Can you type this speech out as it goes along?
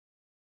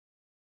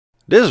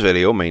This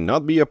video may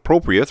not be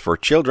appropriate for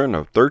children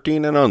of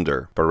 13 and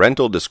under.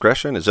 Parental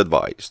discretion is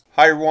advised.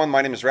 Hi everyone,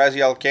 my name is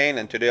Raziel Kane,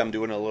 and today I'm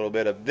doing a little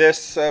bit of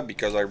this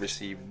because I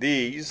received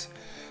these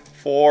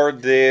for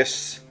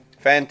this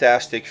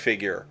fantastic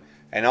figure.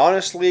 And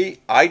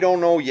honestly, I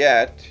don't know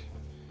yet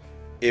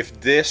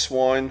if this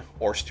one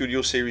or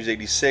Studio Series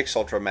 86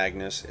 Ultra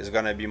Magnus is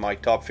going to be my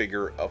top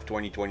figure of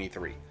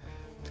 2023.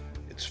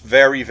 It's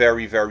very,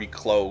 very, very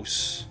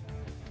close.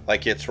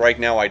 Like it's right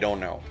now, I don't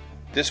know.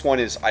 This one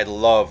is, I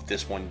love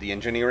this one. The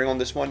engineering on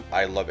this one,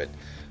 I love it.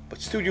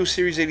 But Studio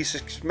Series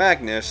 86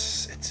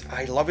 Magnus,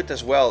 I love it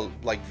as well,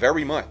 like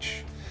very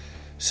much.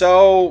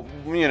 So,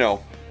 you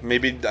know,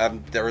 maybe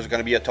there is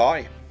going to be a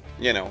tie,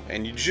 you know,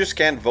 and you just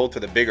can't vote for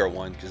the bigger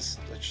one because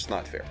it's just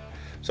not fair.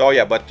 So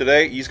yeah, but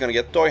today he's going to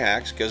get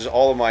Toyhax because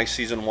all of my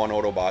Season 1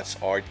 Autobots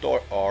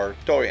are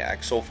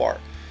Toyhax so far.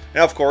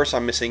 And of course,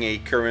 I'm missing a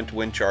current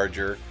wind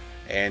charger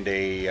and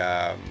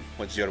a,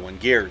 what's the other one?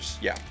 Gears.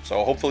 Yeah,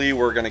 so hopefully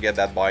we're going to get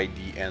that by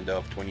the end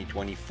of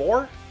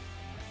 2024.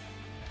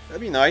 That'd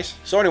be nice.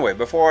 So anyway,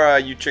 before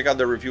you check out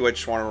the review, I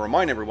just want to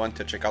remind everyone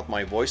to check out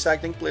my voice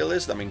acting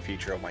playlist, the main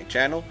feature of my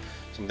channel,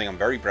 something I'm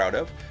very proud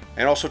of.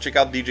 And also check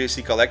out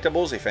DJC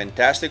Collectibles, a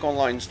fantastic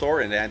online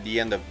store, and at the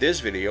end of this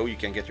video, you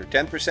can get your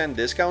 10%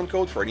 discount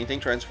code for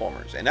anything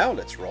Transformers. And now,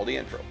 let's roll the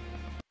intro.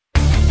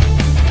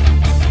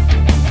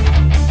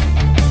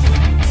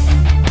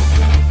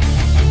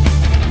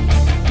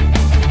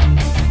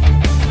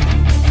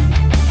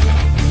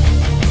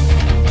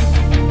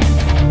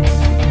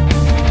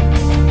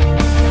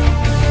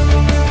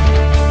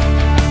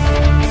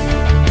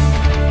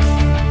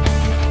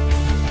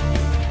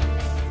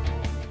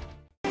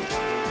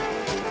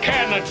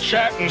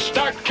 Chat and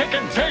start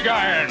kicking pig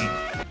iron.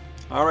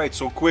 Alright,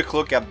 so quick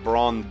look at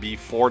Brawn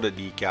before the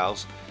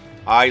decals.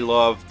 I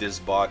love this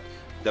bot.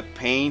 The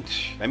paint,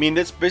 I mean,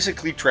 it's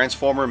basically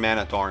Transformer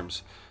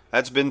Man-at-Arms.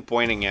 That's been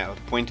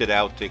pointed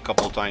out a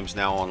couple times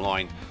now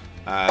online.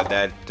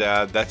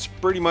 That's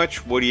pretty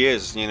much what he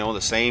is. You know, the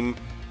same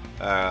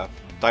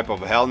type of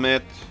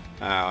helmet,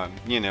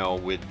 you know,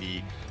 with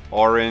the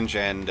orange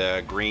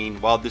and green.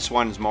 Well, this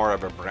one is more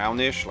of a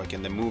brownish. Like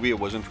in the movie, it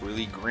wasn't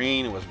really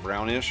green, it was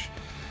brownish.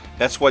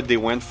 That's what they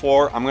went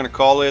for. I'm going to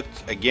call it,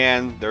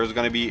 again, there's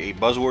going to be a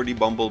buzzworthy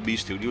Bumblebee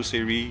Studio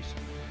Series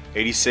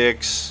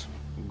 86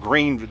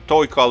 green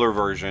toy color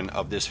version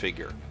of this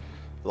figure.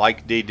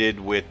 Like they did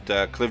with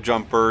Cliff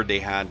Jumper, they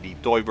had the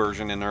toy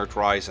version in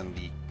Earthrise and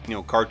the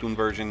cartoon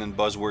version in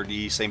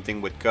Buzzworthy. Same thing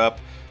with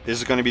Cup. This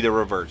is going to be the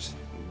reverse.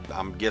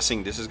 I'm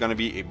guessing this is going to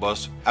be a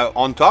buzz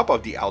on top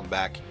of the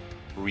Outback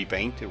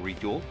repaint,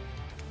 retool.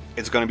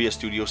 It's going to be a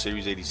Studio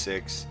Series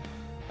 86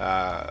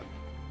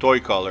 toy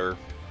color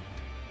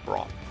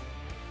Brawn.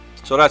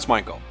 So that's my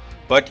goal.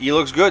 But he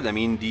looks good. I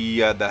mean,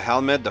 the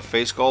helmet, the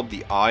face sculpt,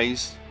 the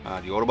eyes,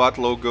 the Autobot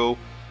logo,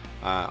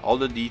 all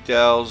the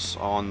details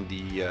on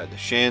the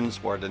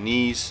shins or the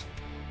knees,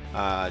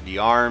 the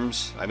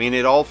arms. I mean,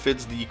 it all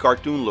fits the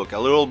cartoon look. A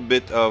little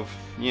bit of,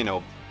 you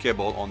know,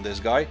 kibble on this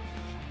guy,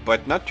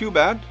 but not too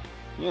bad,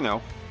 you know.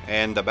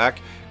 And the back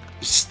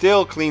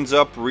still cleans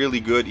up really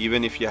good,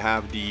 even if you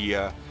have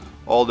the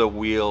all the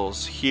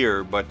wheels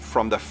here. But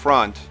from the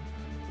front,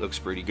 looks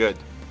pretty good.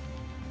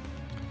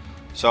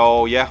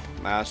 So yeah,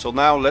 so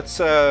now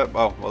let's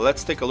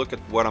let's take a look at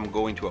what I'm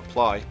going to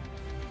apply.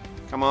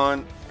 Come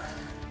on.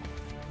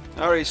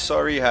 Alright,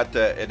 sorry, had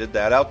to edit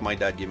that out. My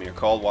dad gave me a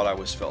call while I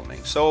was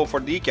filming. So for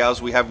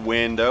decals, we have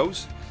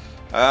windows.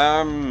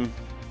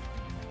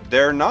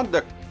 They're not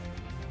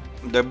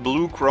the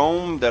blue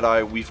chrome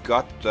that we've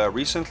got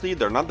recently.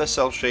 They're not the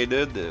cell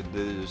shaded.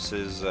 This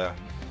is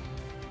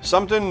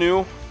something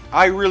new.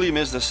 I really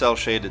miss the cell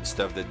shaded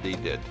stuff that they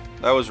did.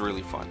 That was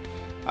really fun.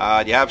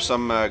 You have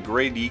some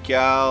gray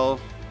decal,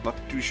 not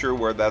too sure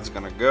where that's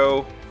gonna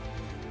go,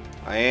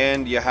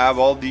 and you have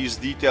all these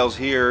details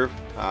here,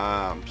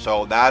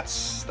 so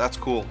that's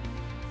cool.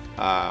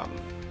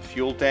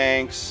 Fuel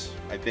tanks,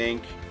 I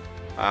think.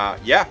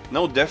 Yeah,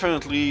 no,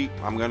 definitely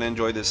I'm gonna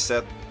enjoy this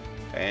set,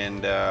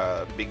 and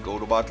big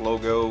Autobot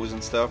logos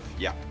and stuff.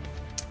 Yeah,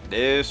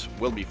 this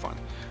will be fun.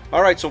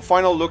 Alright, so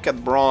final look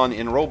at Brawn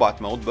in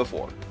robot mode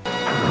before.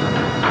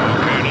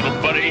 Okay,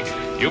 little buddy,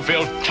 you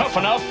feel tough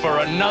enough for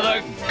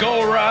another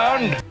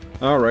go-round?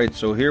 Alright,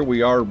 so here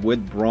we are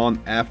with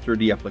Brawn after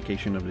the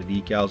application of the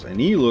decals, and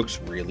he looks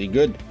really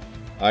good.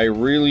 I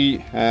really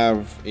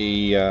have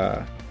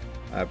a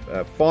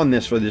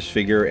fondness for this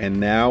figure, and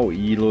now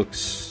he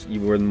looks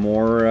even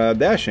more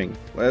dashing.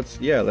 Let's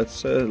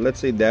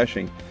say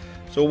dashing.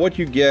 So what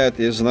you get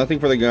is nothing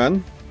for the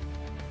gun,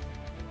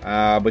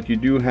 but you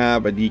do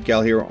have a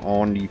decal here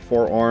on the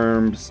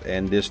forearms,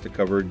 and this to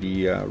cover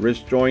the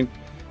wrist joint.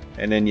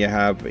 And then you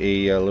have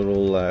a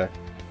little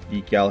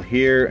decal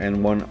here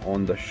and one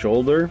on the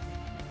shoulder.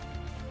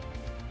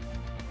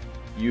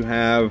 You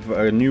have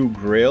a new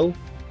grill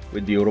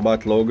with the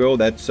Autobot logo.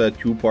 That's a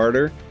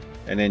two-parter.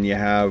 And then you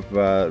have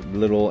a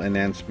little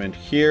enhancement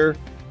here.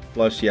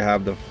 Plus you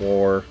have the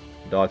 4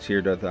 dots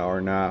here that are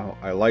now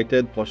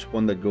highlighted. Plus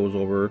one that goes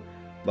over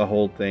the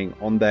whole thing.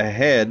 On the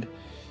head,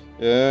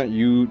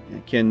 you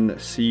can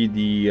see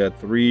the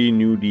 3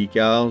 new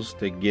decals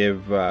to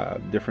give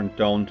different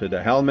tone to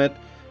the helmet.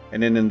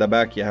 And then in the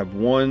back you have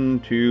 1,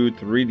 2,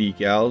 3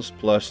 decals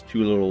plus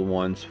 2 little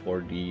ones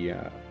for the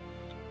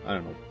I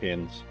don't know,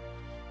 pins.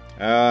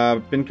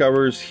 Pin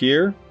covers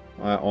here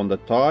on the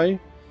tie,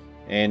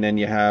 and then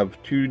you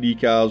have 2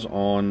 decals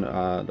on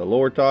the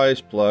lower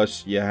ties,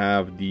 plus you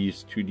have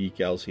these 2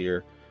 decals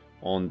here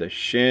on the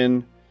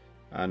shin.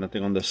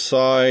 Nothing on the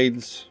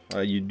sides.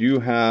 You do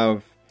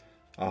have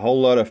a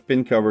whole lot of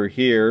pin cover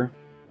here,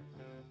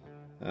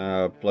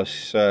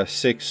 plus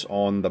 6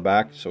 on the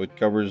back, so it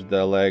covers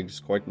the legs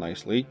quite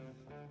nicely.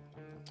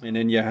 And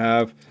then you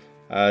have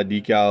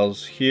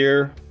decals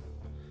here,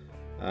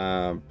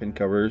 pin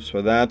covers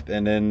for that.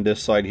 And then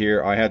this side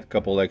here I had a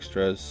couple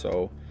extras,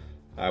 so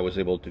I was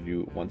able to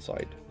do one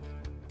side.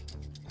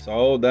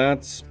 So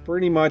that's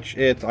pretty much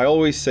it. I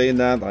always say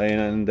that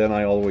and then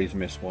I always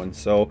miss one.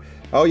 So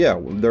oh yeah,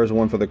 there's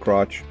one for the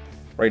crotch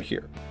right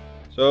here.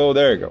 So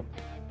there you go.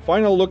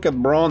 Final look at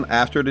Brawn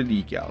after the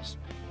decals.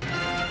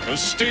 The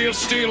Steel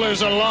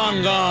Stealers are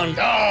long gone.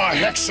 Oh,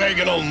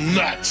 hexagonal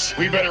nuts.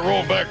 We better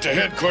roll back to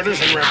headquarters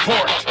and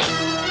report.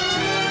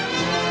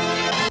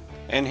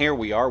 And here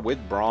we are with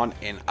Brawn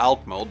in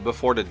alt mode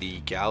before the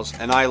decals,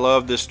 and I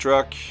love this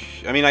truck.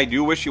 I mean, I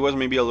do wish he was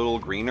maybe a little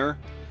greener,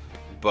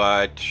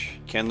 but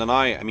can't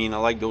deny. I mean, I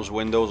like those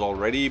windows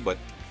already, but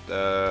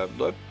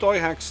the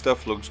Toyhax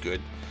stuff looks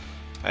good.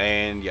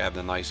 And you have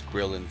the nice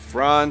grille in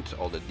front,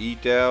 all the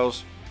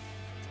details,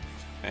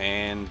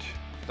 and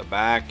the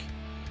back.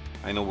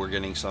 I know we're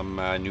getting some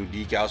new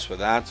decals for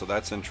that, so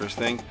that's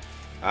interesting.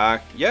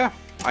 Yeah,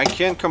 I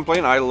can't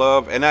complain. I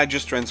love, and I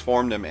just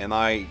transformed him, and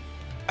I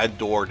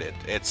adored it.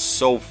 It's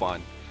so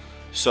fun.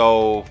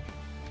 So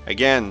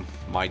again,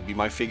 might be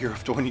my figure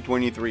of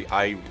 2023.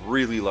 I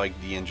really like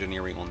the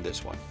engineering on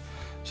this one.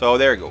 So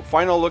there you go.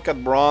 Final look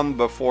at Brawn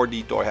before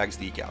the Toyhax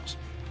decals.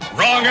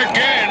 Wrong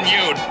again,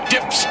 you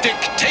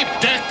dipstick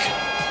tape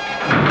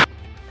deck.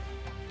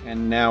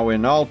 And now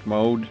in alt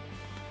mode,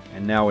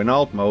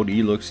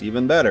 he looks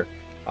even better.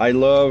 I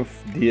love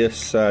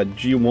this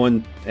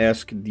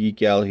G1-esque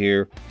decal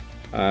here.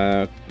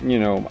 You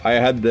know, I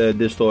had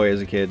this toy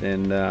as a kid,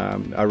 and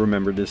I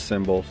remember this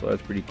symbol, so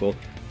that's pretty cool.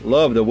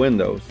 Love the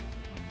windows.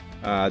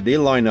 They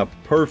line up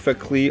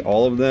perfectly,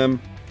 all of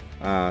them.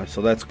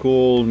 So that's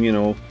cool, you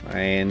know.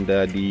 And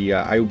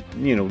I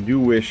do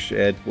wish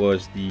it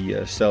was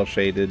the cell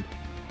shaded.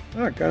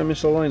 I kind of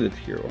misaligned it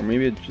here, or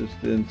maybe it just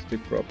didn't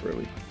stick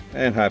properly.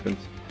 It happens.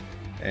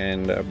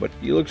 And but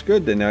he looks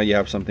good. And now you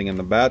have something in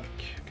the back,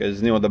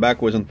 because the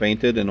back wasn't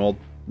painted and all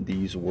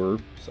these were,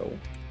 so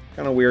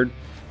kind of weird.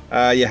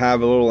 You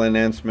have a little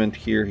enhancement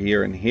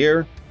here, and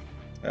here.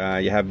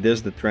 You have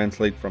this to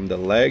translate from the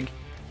leg,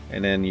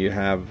 and then you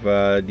have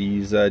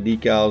these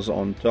decals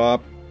on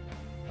top,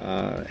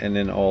 and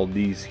then all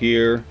these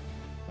here.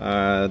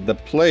 The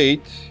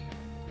plate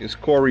is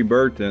Corey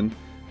Burton.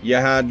 You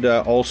had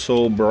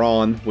also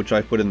Brawn, which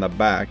I put in the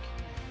back,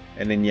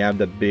 and then you have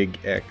the big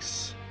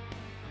X.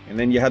 And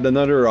then you had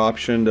another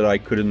option that I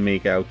couldn't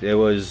make out. It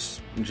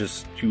was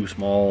just too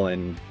small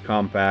and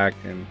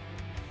compact, and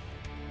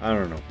I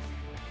don't know.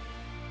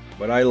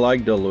 But I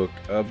like the look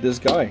of this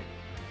guy.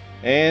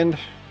 And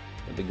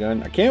with the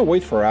gun, I can't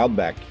wait for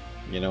Outback.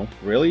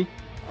 Really?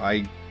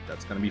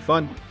 That's gonna be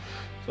fun.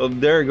 So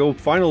there you go.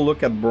 Final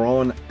look at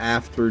Brawn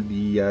after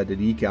the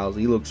decals.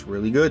 He looks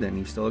really good, and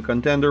he's still a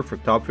contender for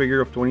top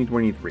figure of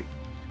 2023.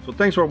 So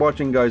thanks for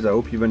watching, guys. I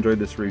hope you've enjoyed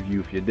this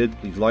review. If you did,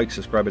 please like,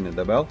 subscribe, and hit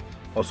the bell.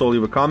 Also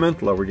leave a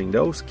comment. Love reading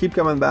those. Keep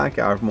coming back.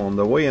 I have more on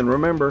the way, and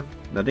remember,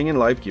 nothing in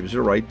life gives you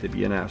the right to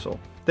be an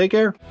asshole. Take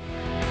care.